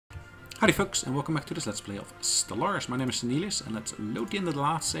Howdy folks, and welcome back to this Let's Play of Stellaris. My name is Sonelias, and let's load the end of the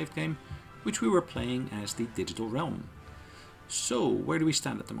last save game, which we were playing as the Digital Realm. So, where do we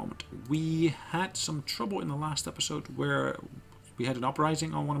stand at the moment? We had some trouble in the last episode where we had an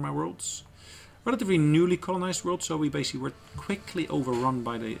uprising on one of my worlds. Relatively newly colonized world, so we basically were quickly overrun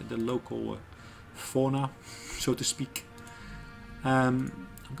by the local fauna, so to speak. I'm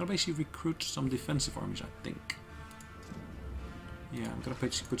going to basically recruit some defensive armies, I think. Yeah, I'm going to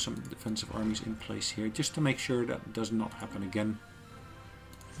basically put some defensive armies in place here, just to make sure that does not happen again.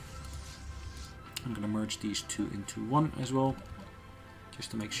 I'm going to merge these two into one as well, just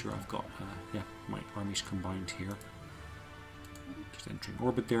to make sure I've got my armies combined here. Just entering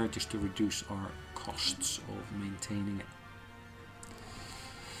orbit there, just to reduce our costs of maintaining it.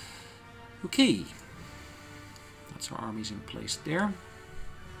 Okay, that's our armies in place there.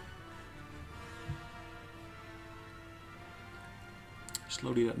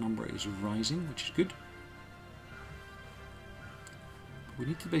 Slowly that number is rising, which is good. We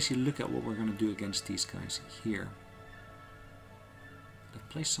need to basically look at what we're going to do against these guys here. They've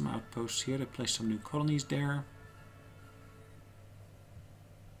placed some outposts here, they've placed some new colonies there.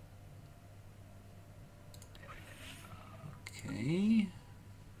 Okay.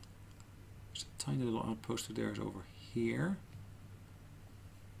 There's a tiny little outpost of theirs over here.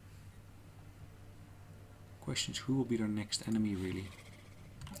 Question is, who will be their next enemy really?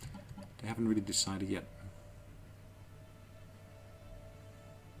 They haven't really decided yet.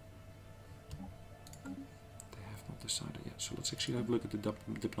 They have not decided yet. So let's actually have a look at the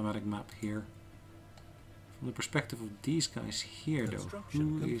diplomatic map here. From the perspective of these guys here though,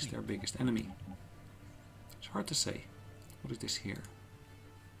 who is their biggest enemy? It's hard to say. What is this here?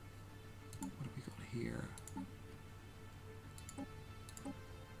 What have we got here?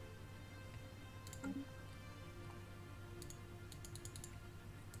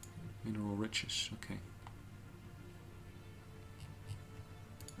 Mineral riches, okay.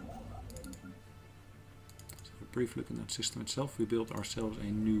 So a brief look at that system itself. We built ourselves a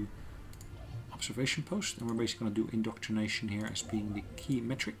new observation post, and we're basically going to do indoctrination here as being the key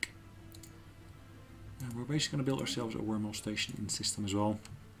metric. And we're basically going to build ourselves a wormhole station in system as well.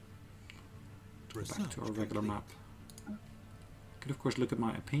 Go back to our regular map. Could of course look at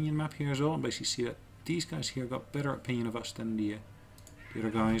my opinion map here as well, and basically see that these guys here got better opinion of us than the other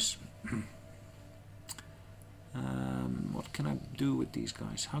guys. What can I do with these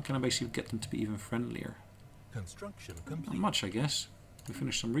guys? How can I basically get them to be even friendlier? Construction complete. Not much, I guess. We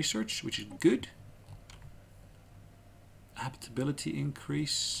finished some research, which is good. Habitability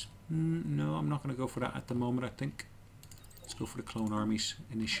increase. No, I'm not going to go for that at the moment, I think. Let's go for the clone armies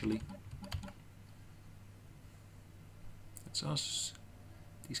initially. That's us.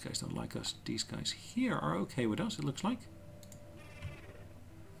 These guys don't like us. These guys here are okay with us, it looks like.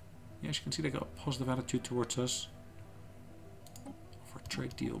 Yeah, as you can see, they got a positive attitude towards us. For a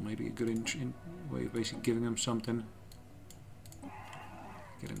trade deal, maybe a good way of basically giving them something.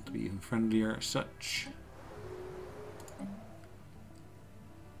 Get them to be even friendlier as such.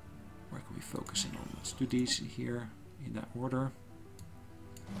 Where can we focus in on? Let's do these here in that order.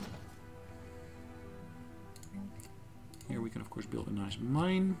 Here we can of course build a nice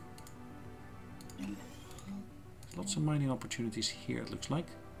mine. There's lots of mining opportunities here, it looks like.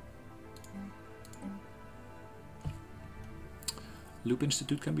 Loop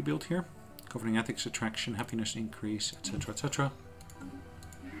Institute can be built here, covering ethics, attraction, happiness increase, etc, etc.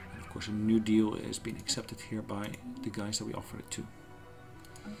 And of course a new deal is being accepted here by the guys that we offered it to.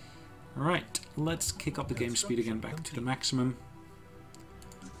 Alright, let's kick up the game speed again back to the maximum.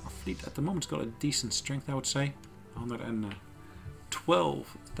 Our fleet at the moment's got a decent strength, I would say.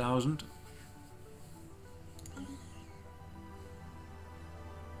 112,000.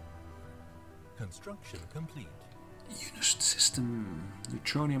 Construction complete. Unist system,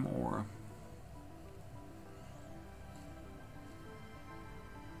 neutronium ore.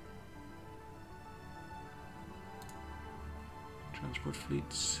 Transport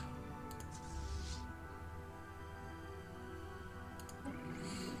fleets.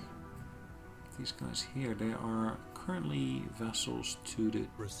 These guys here, they are currently vassals to the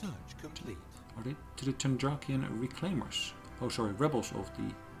Research complete. Are they to the Tendrakian reclaimers? Oh, sorry, rebels of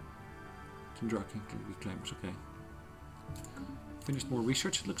the Tendrakian reclaimers. Okay. Finished more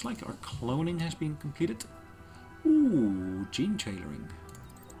research. It looks like our cloning has been completed. Ooh, gene tailoring.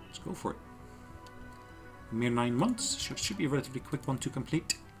 Let's go for it. A mere 9 months. Should be a relatively quick one to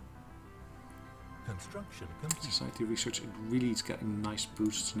complete. Construction complete. Society research, it really is getting nice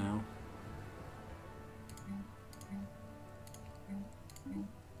boosts now.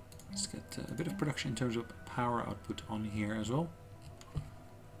 Let's get a bit of production in terms of power output on here as well.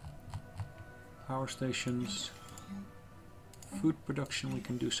 power stations. Food production we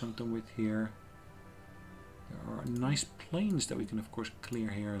can do something with here. There are nice plains that we can of course clear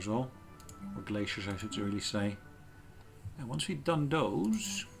here as well. Or glaciers I should really say. And once we've done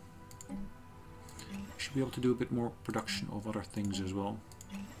those, we should be able to do a bit more production of other things as well.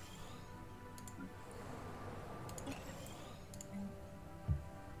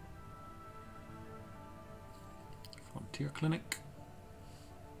 Frontier Clinic.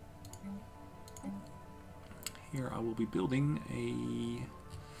 Here I will be building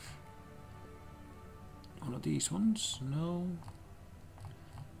one of these ones. No,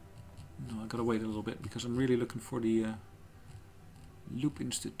 I gotta wait a little bit because I'm really looking for the Loop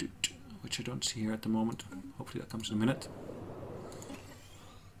Institute, which I don't see here at the moment. Hopefully that comes in a minute.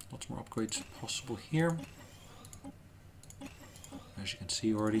 Lots more upgrades possible here, as you can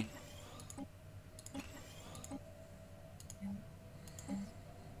see already.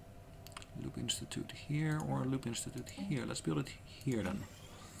 Loop Institute here or Loop Institute here. Let's build it here then.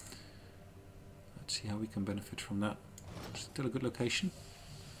 Let's see how we can benefit from that. Still a good location.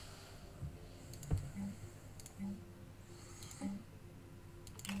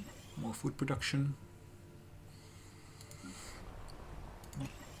 More food production.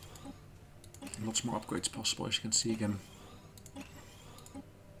 Lots more upgrades possible, as you can see again.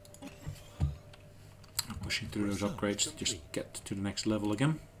 I'm pushing through those upgrades to just get to the next level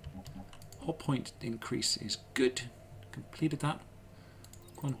again. Hull point increase is good. Completed that.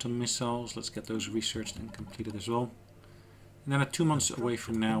 Quantum missiles, let's get those researched and completed as well. And then at 2 months away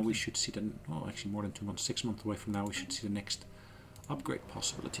from now we should see the, well actually more than 2 months, 6 months away from now we should see the next upgrade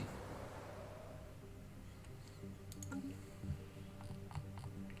possibility.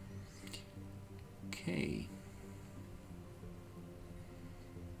 Okay.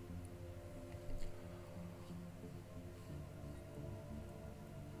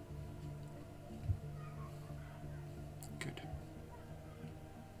 Good.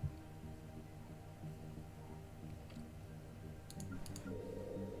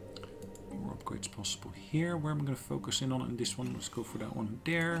 More upgrades possible here. Where am I going to focus in on in this one? Let's go for that one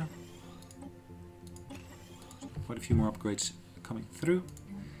there. Quite a few more upgrades coming through.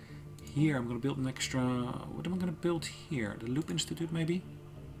 Here I'm going to build an extra... What am I going to build here? The Loop Institute maybe?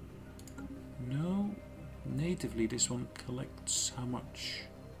 No. Natively this one collects how much?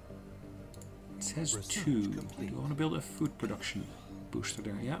 It says 2. Do I want to build a food production booster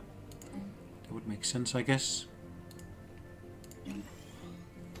there? Yeah. That would make sense, I guess.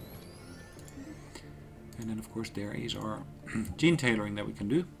 And then of course there is our gene tailoring that we can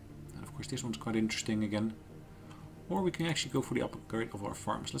do. And of course this one's quite interesting again. Or we can actually go for the upgrade of our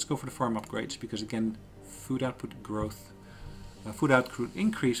farms. Let's go for the farm upgrades because again, food output growth, food output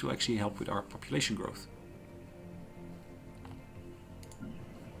increase will actually help with our population growth.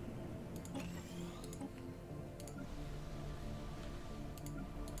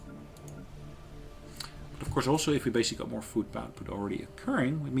 But of course also if we basically got more food output already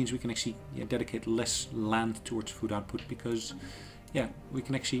occurring, it means we can actually dedicate less land towards food output because we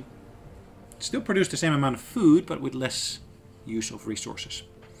can actually still produce the same amount of food, but with less use of resources.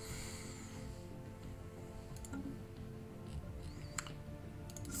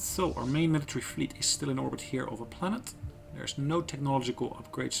 So our main military fleet is still in orbit here of a planet. There's no technological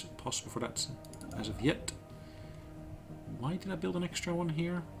upgrades possible for that as of yet. Why did I build an extra one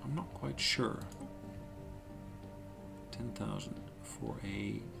here? I'm not quite sure. 10,000 for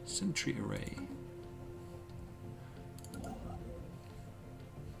a sentry array.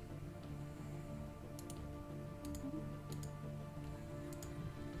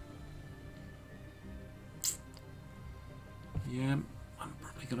 Yeah, I'm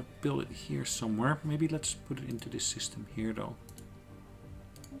probably gonna build it here somewhere. Maybe let's put it into this system here though.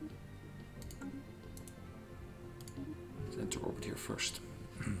 Let's enter orbit here first.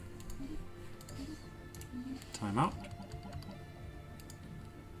 Time out.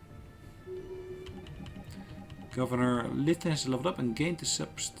 Governor Litte has leveled up and gained the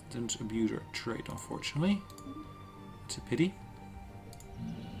substance abuser trait, unfortunately. It's a pity.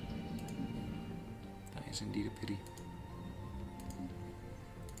 That is indeed a pity.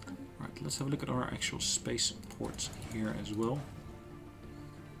 Right, let's have a look at our actual space ports here as well.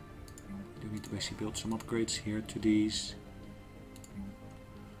 Do we need to basically build some upgrades here to these?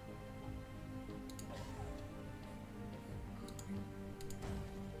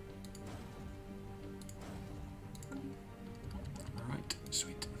 Alright,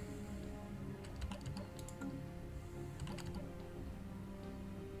 sweet.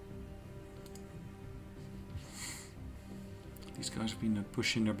 These guys have been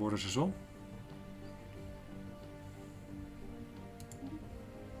pushing their borders as well.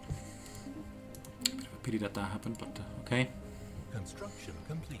 Pity that that happened, but okay. Construction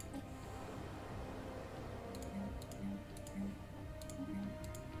complete.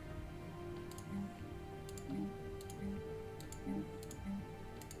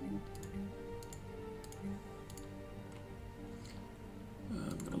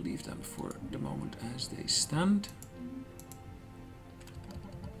 I'm going to leave them for the moment as they stand.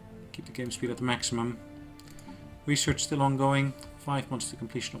 Keep the game speed at the maximum. Research still ongoing. 5 months to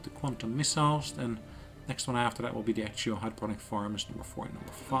completion of the quantum missiles. Then next one after that will be the actual hydroponic farms, number 4 and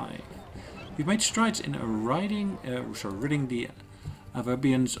number 5. We've made strides in ridding the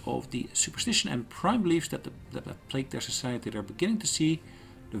Avabians of the superstition and prime beliefs that plague their society. They're beginning to see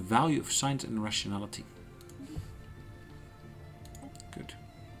the value of science and rationality. Good.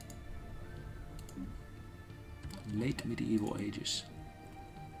 Late medieval ages.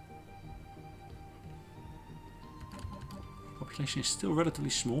 Population is still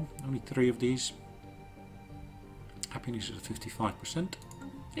relatively small, only 3 of these. Happiness is at 55%.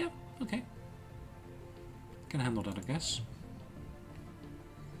 Yeah, okay. Can handle that, I guess.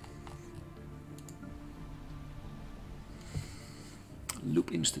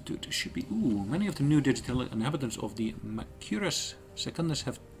 Loop Institute should be... Ooh, many of the new digital inhabitants of the Mercurius Secundus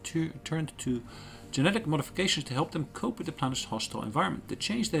have turned to genetic modifications to help them cope with the planet's hostile environment. The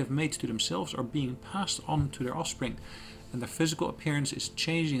change they have made to themselves are being passed on to their offspring, and their physical appearance is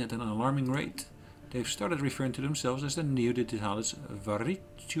changing at an alarming rate. They've started referring to themselves as the Neo-Digitalis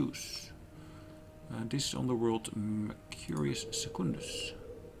Varitius. This is on the world Mercurius Secundus.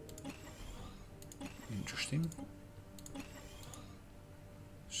 Interesting.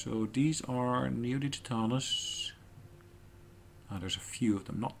 So these are Neo-Digitalis. There's a few of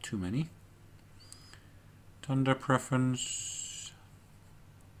them, not too many. Thunder preference.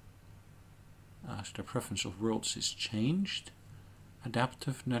 So the preference of worlds is changed.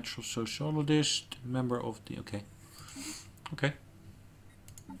 Adaptive, natural sociologist, member of the... Okay. Okay.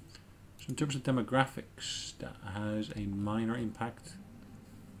 So in terms of demographics, that has a minor impact.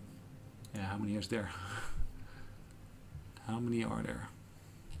 Yeah, how many is there? How many are there?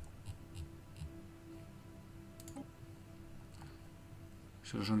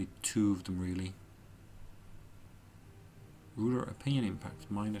 So there's only 2 of them really. Ruler opinion impact,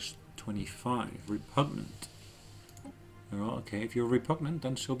 minus 25. Repugnant. Well, okay, if you're repugnant,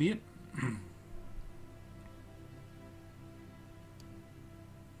 then so be it.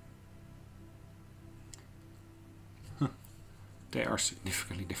 They are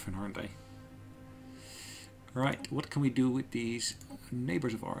significantly different, aren't they? Right, what can we do with these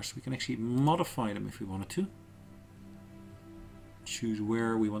neighbors of ours? We can actually modify them if we wanted to. Choose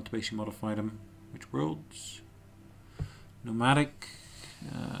where we want to basically modify them. Which worlds? Nomadic.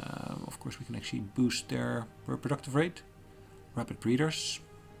 Of course, we can actually boost their reproductive rate. Rapid breeders.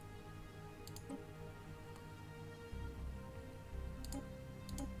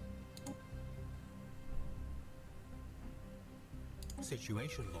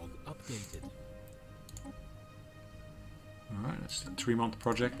 Situation log updated. Alright, that's a 3-month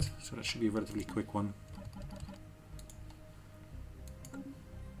project, so that should be a relatively quick one.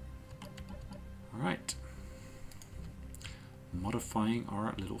 Alright. Modifying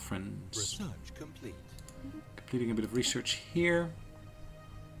our little friends. Research complete. Completing a bit of research here.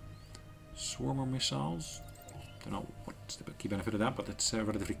 Swarmer missiles. Don't know what's the key benefit of that, but it's a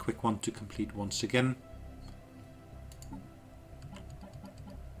relatively quick one to complete once again.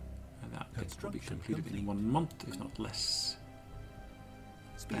 And that bit will be completed in 1 month, if not less.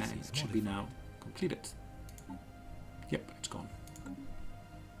 And it should be now completed. Yep, it's gone.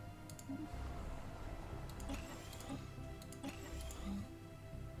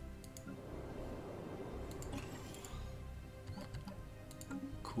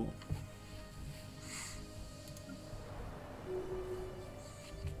 Cool.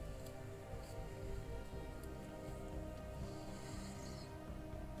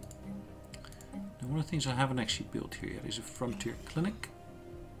 Now, one of the things I haven't actually built here yet is a frontier clinic.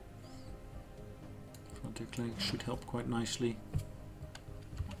 Frontier clinic should help quite nicely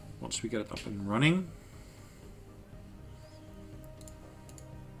once we get it up and running.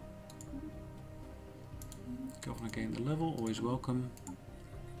 Governor gain the level, always welcome.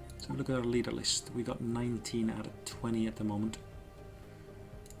 So look at our leader list. We got 19 out of 20 at the moment.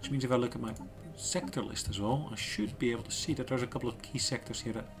 Which means if I look at my sector list as well, I should be able to see that there's a couple of key sectors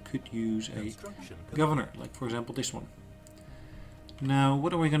here that could use a governor, like for example this one. Now,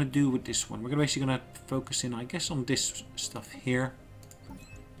 what are we going to do with this one? We're basically going to focus in, I guess, on this stuff here.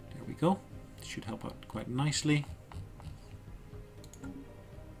 There we go. It should help out quite nicely.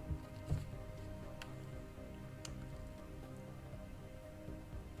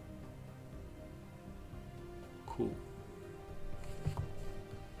 Cool.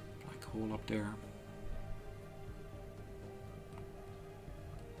 Black hole up there.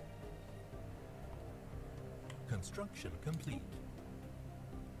 Construction complete.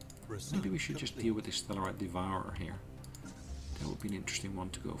 Research Maybe we should just complete. deal with the Stellaris Devourer here. That would be an interesting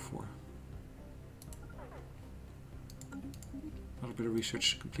one to go for. A little bit of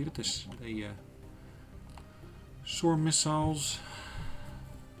research completed this. They soar missiles,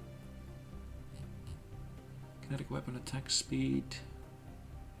 kinetic weapon attack speed,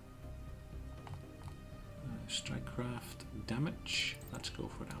 strike craft damage. Let's go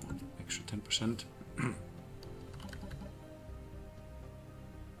for that one. Extra 10%.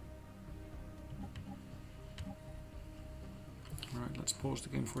 Alright, let's pause the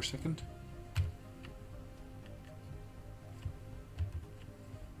game for a second.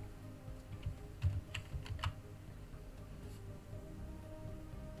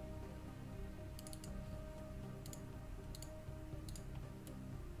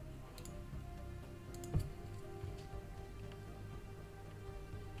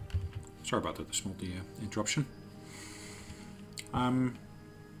 Sorry about that, the small interruption.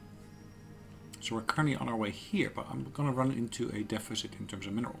 So we're currently on our way here, but I'm going to run into a deficit in terms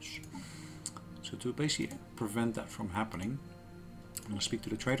of minerals. So to basically prevent that from happening, I'm going to speak to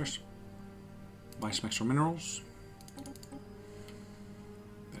the traders, buy some extra minerals.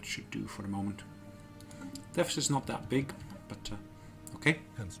 That should do for the moment. Deficit's not that big, but okay.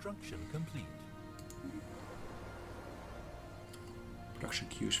 Construction complete. Production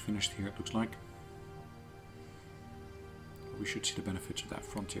queue is finished here, it looks like. We should see the benefits of that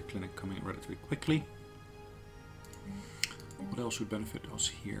frontier clinic coming relatively quickly. What else would benefit us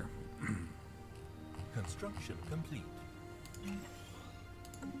here? Construction complete.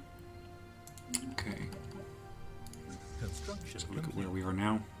 Okay, Construction let's have a look at complete. where we are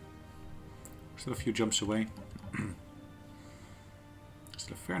now. Still a few jumps away.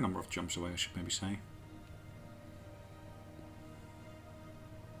 Still a fair number of jumps away, I should maybe say.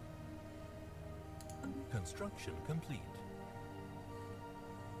 Construction complete.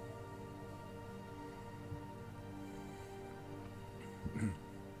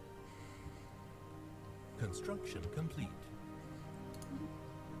 Construction complete.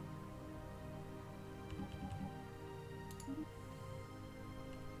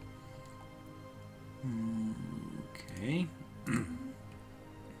 Okay.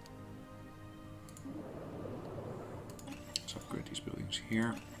 Let's upgrade these buildings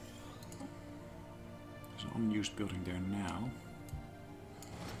here. There's an unused building there now.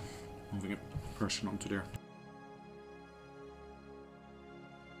 Moving a person onto there.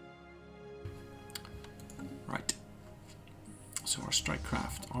 Right. So our strike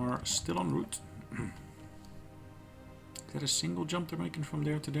craft are still en route. Is that a single jump they're making from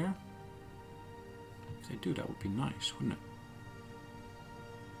there to there? If they do, that would be nice, wouldn't it?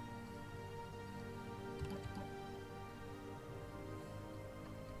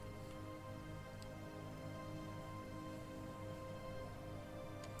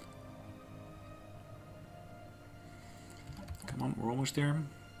 Come on, we're almost there.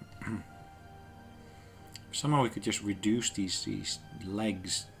 Somehow we could just reduce these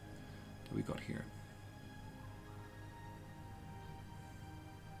legs that we got here.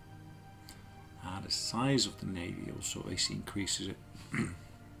 The size of the navy also AC increases it.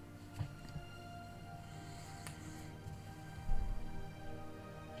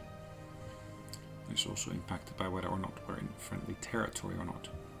 It's also impacted by whether or not we're in friendly territory or not.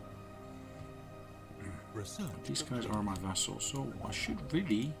 Research These guys are my vassals, so I should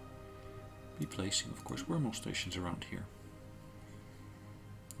really be placing, of course, wormhole stations around here.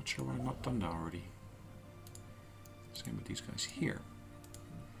 Not sure why I've not done that already. Same with these guys here.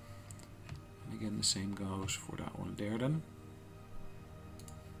 And again, the same goes for that one there then.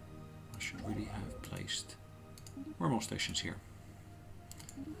 I should really have placed wormhole stations here.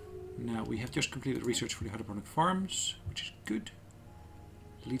 Now, we have just completed research for the hydroponic farms, which is good.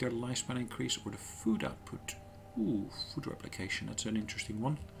 Leader lifespan increase or the food output. Ooh, food replication, that's an interesting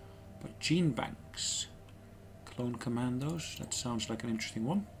one. But gene banks. Clone commandos, that sounds like an interesting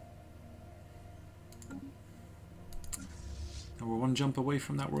one. And we're one jump away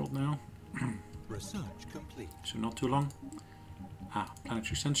from that world now. Research complete. So not too long.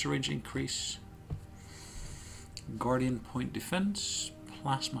 Planetary sensor range increase. Guardian point defense.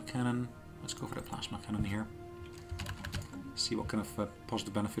 Plasma cannon. Let's go for the plasma cannon here. See what kind of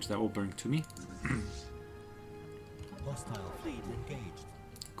positive benefits that will bring to me. Hostile fleet engaged.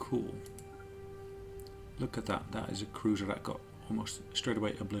 Cool. Look at that. That is a cruiser that got almost straight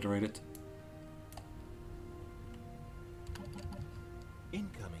away obliterated.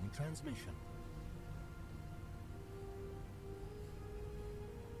 Incoming transmission.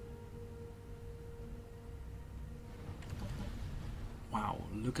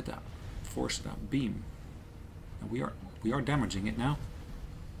 look at that. Force that beam. And we are damaging it now.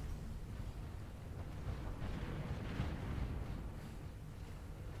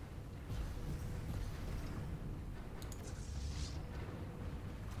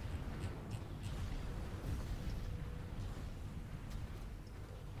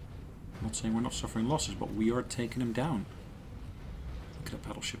 I'm not saying we're not suffering losses, but we are taking him down. Look at the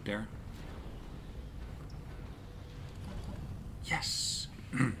paddle ship there. Yes!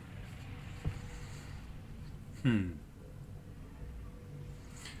 The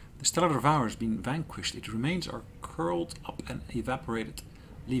stellar Devourer has been vanquished. Its remains are curled up and evaporated,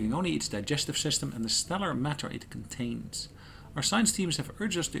 leaving only its digestive system and the stellar matter it contains. Our science teams have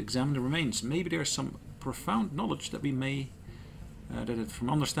urged us to examine the remains. Maybe there is some profound knowledge that we may from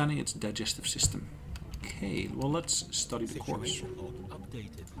understanding its digestive system. Okay, well, let's study the corpse.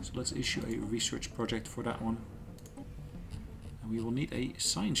 So let's issue a research project for that one. And we will need a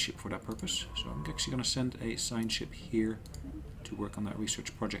science ship for that purpose. So I'm actually going to send a science ship here to work on that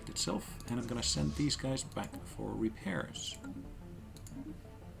research project itself. And I'm going to send these guys back for repairs.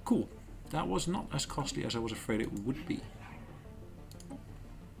 Cool. That was not as costly as I was afraid it would be.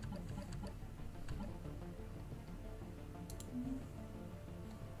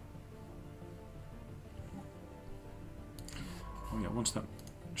 Oh yeah, once that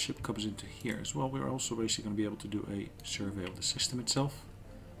ship comes into here as well, we're also basically going to be able to do a survey of the system itself.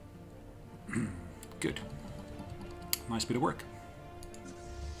 Good. Nice bit of work.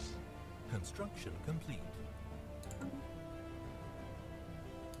 Construction complete.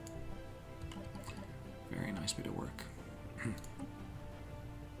 Very nice bit of work.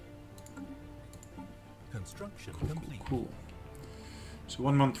 Construction Cool, complete. cool, cool. So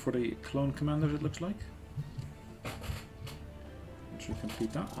 1 month for the clone commanders, it looks like. Once we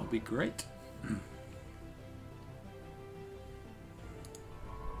complete that, that'll be great.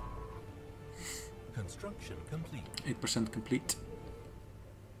 Construction complete. 8% complete.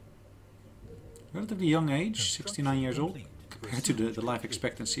 Relatively young age, 69 years old, compared to the life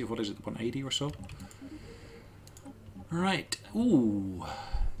expectancy of, what is it, 180 or so. Right, ooh.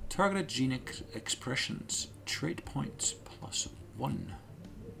 Targeted gene expressions, trait points +1.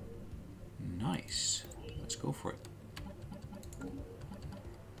 Nice. Let's go for it.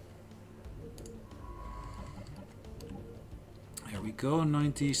 There we go,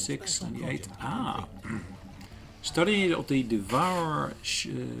 96, 98. Ah! Study of the Devourer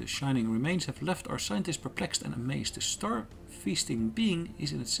shining remains have left our scientists perplexed and amazed. The star-feasting being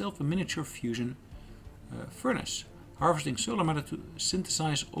is in itself a miniature fusion furnace, harvesting solar matter to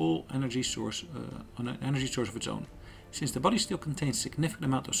synthesize all energy source on an energy source of its own. Since the body still contains significant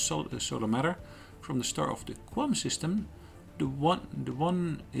amount of solar matter from the star of the Quam system, the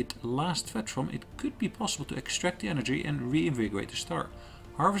one it last fed from, it could be possible to extract the energy and reinvigorate the star.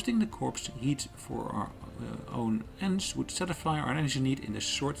 Harvesting the corpse heat for our own ends would satisfy our energy need in the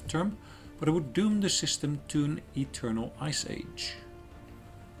short term, but it would doom the system to an eternal ice age.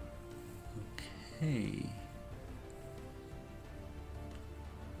 Okay.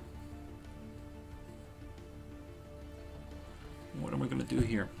 What am I going to do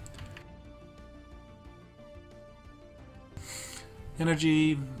here?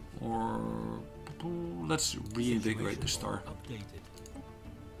 Energy, or let's reinvigorate the star.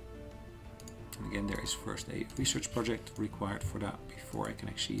 And again, there is first a research project required for that before I can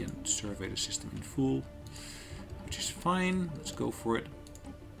actually survey the system in full, which is fine. Let's go for it.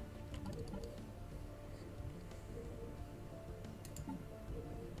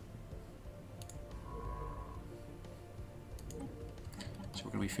 So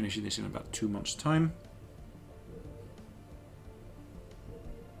we're going to be finishing this in about 2 months' time.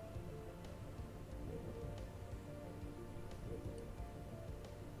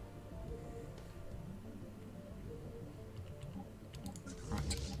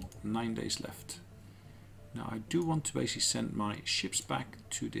 Right, 9 days left. Now I do want to basically send my ships back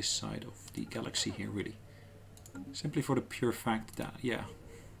to this side of the galaxy here, really. Simply for the pure fact that, yeah,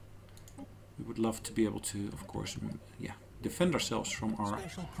 we would love to be able to, of course, yeah, defend ourselves from our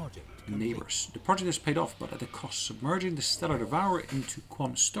neighbors. The project has paid off, but at a cost. Submerging the stellar Devourer into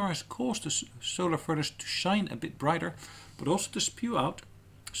Quam star has caused the solar furnace to shine a bit brighter, but also to spew out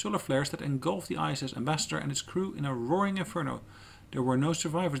solar flares that engulf the ISS ambassador and its crew in a roaring inferno. There were no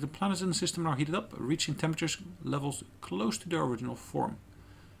survivors. The planets in the system are heated up, reaching temperatures levels close to their original form,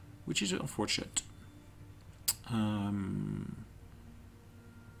 which is unfortunate.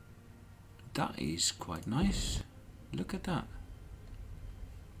 That is quite nice. Look at that.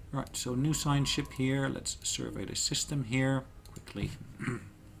 Right, so new science ship here. Let's survey the system here quickly.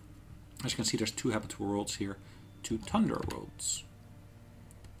 As you can see, there's 2 habitable worlds here, 2 tundra worlds.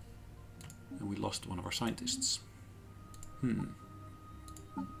 And we lost one of our scientists.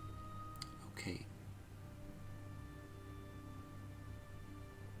 Okay.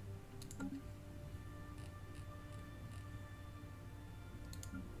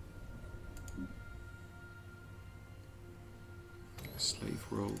 Slave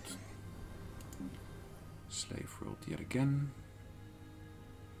world. Slave world yet again.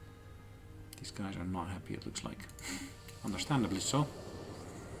 These guys are not happy, it looks like. Understandably so.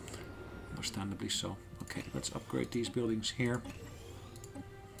 Understandably so. Okay, let's upgrade these buildings here.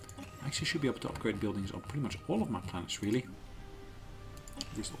 I actually should be able to upgrade buildings on pretty much all of my planets, really.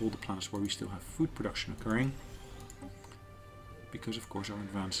 At least all the planets where we still have food production occurring. Because, of course, our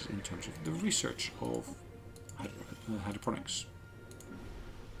advances in terms of the research of hydroponics.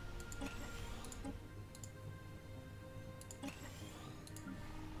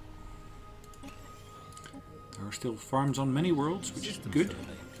 There are still farms on many worlds, which is good.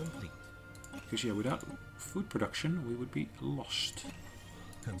 Because yeah, without food production, we would be lost.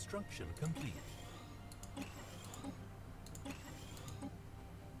 Construction complete.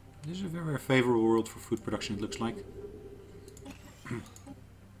 This is a very, very favorable world for food production, it looks like.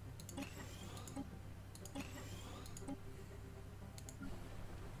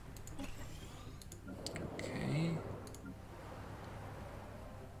 Okay.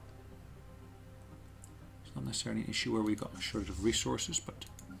 It's not necessarily an issue where we got a shortage of resources, but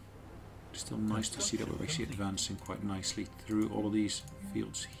it's still nice to see that we're actually advancing quite nicely through all of these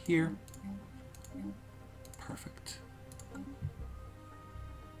fields here. Perfect.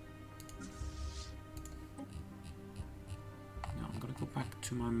 Now I'm going to go back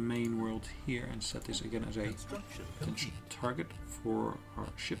to my main world here and set this again as a potential target for our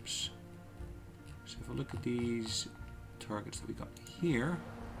ships. So if I look at these targets that we got here,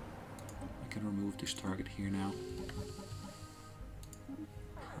 I can remove this target here now.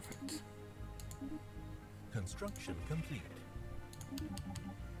 Perfect. Construction complete.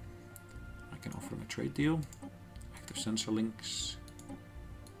 I can offer them a trade deal. Active sensor links.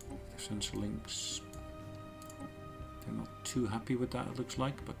 Active sensor links. They're not too happy with that, it looks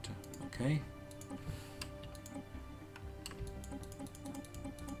like, but okay.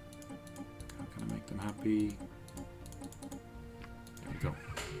 How can I make them happy? There we go.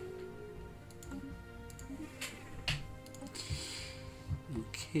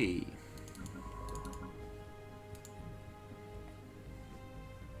 Okay.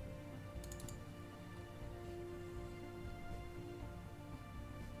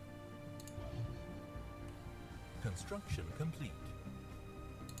 Construction complete.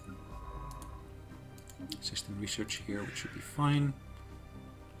 System research here, which should be fine.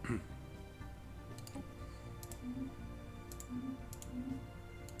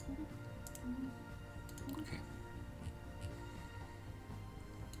 Okay.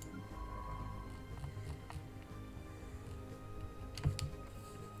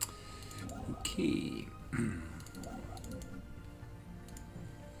 Okay.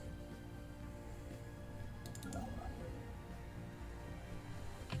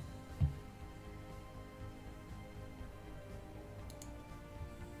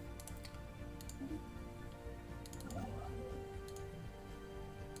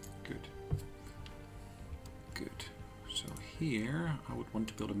 Here, I would want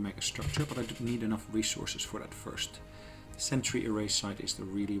to build a mega structure, but I do need enough resources for that first. The Sentry Array site is the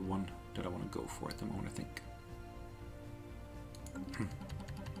really one that I want to go for at the moment, I think.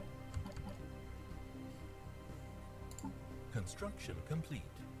 Construction complete.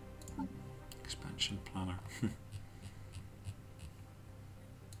 Expansion planner.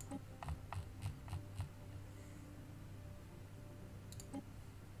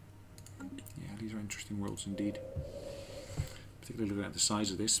 Yeah, these are interesting worlds indeed. Particularly looking at the size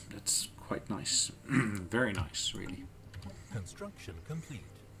of this, that's quite nice. Very nice, really. Construction complete.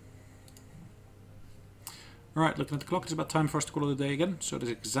 Alright, looking at the clock, it's about time for us to call it a day again. So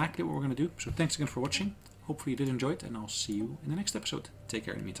that's exactly what we're going to do. So thanks again for watching. Hopefully you did enjoy it, and I'll see you in the next episode. Take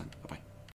care in the meantime. Bye-bye.